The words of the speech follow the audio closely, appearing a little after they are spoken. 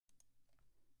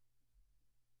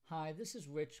Hi, this is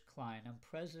Rich Klein. I'm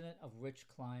president of Rich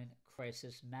Klein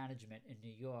Crisis Management in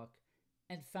New York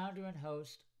and founder and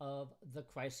host of The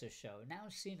Crisis Show, now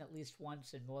seen at least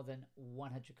once in more than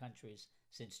 100 countries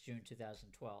since June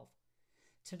 2012.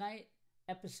 Tonight,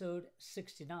 episode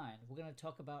 69, we're going to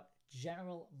talk about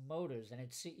General Motors and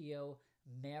its CEO,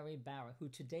 Mary Barra, who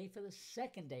today, for the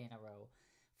second day in a row,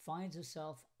 finds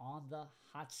herself on the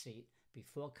hot seat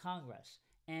before Congress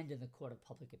and in the court of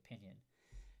public opinion.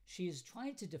 She is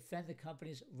trying to defend the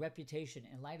company's reputation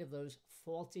in light of those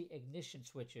faulty ignition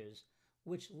switches,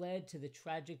 which led to the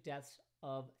tragic deaths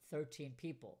of 13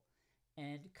 people.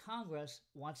 And Congress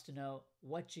wants to know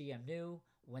what GM knew,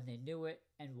 when they knew it,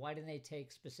 and why didn't they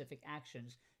take specific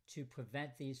actions to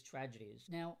prevent these tragedies.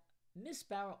 Now, Ms.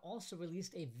 Barra also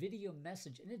released a video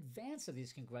message in advance of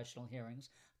these congressional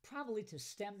hearings, probably to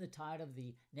stem the tide of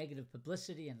the negative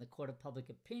publicity and the court of public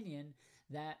opinion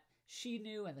that she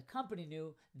knew and the company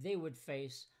knew they would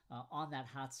face on that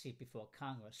hot seat before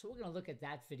Congress. So we're going to look at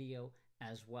that video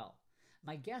as well.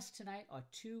 My guests tonight are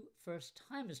two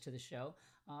first-timers to the show,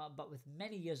 but with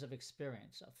many years of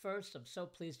experience. First, I'm so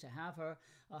pleased to have her.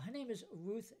 Her name is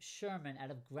Ruth Sherman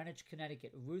out of Greenwich,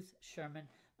 Connecticut. Ruth Sherman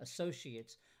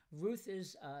Associates. Ruth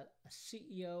is a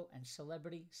CEO and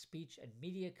celebrity speech and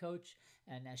media coach.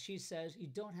 And as she says, you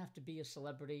don't have to be a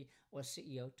celebrity or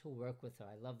CEO to work with her.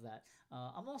 I love that.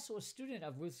 I'm also a student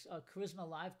of Ruth's Charisma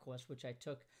Live course, which I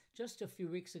took just a few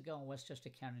weeks ago in Westchester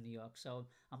County, New York. So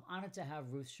I'm honored to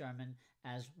have Ruth Sherman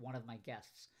as one of my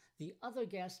guests. The other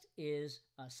guest is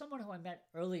someone who I met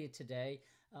earlier today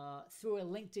through a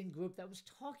LinkedIn group that was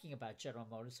talking about General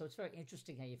Motors. So it's very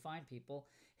interesting how you find people.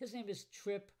 His name is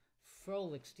Trip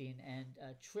Frohlichstein, and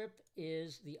Trip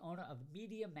is the owner of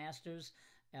Media Masters.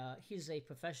 He's a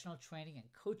professional training and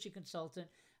coaching consultant,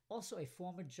 also a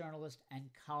former journalist and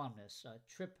columnist.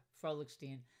 Trip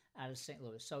Frohlichstein out of St.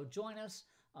 Louis. So join us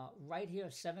right here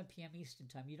at 7 p.m. Eastern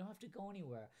Time. You don't have to go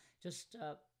anywhere. Just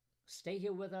stay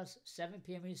here with us, 7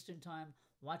 p.m. Eastern Time.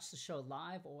 Watch the show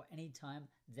live or anytime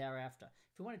thereafter.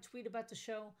 If you want to tweet about the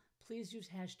show, please use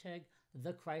hashtag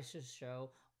 #TheCrisisShow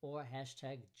or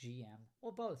hashtag GM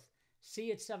or both. See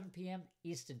you at 7 p.m.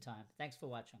 Eastern Time. Thanks for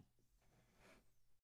watching.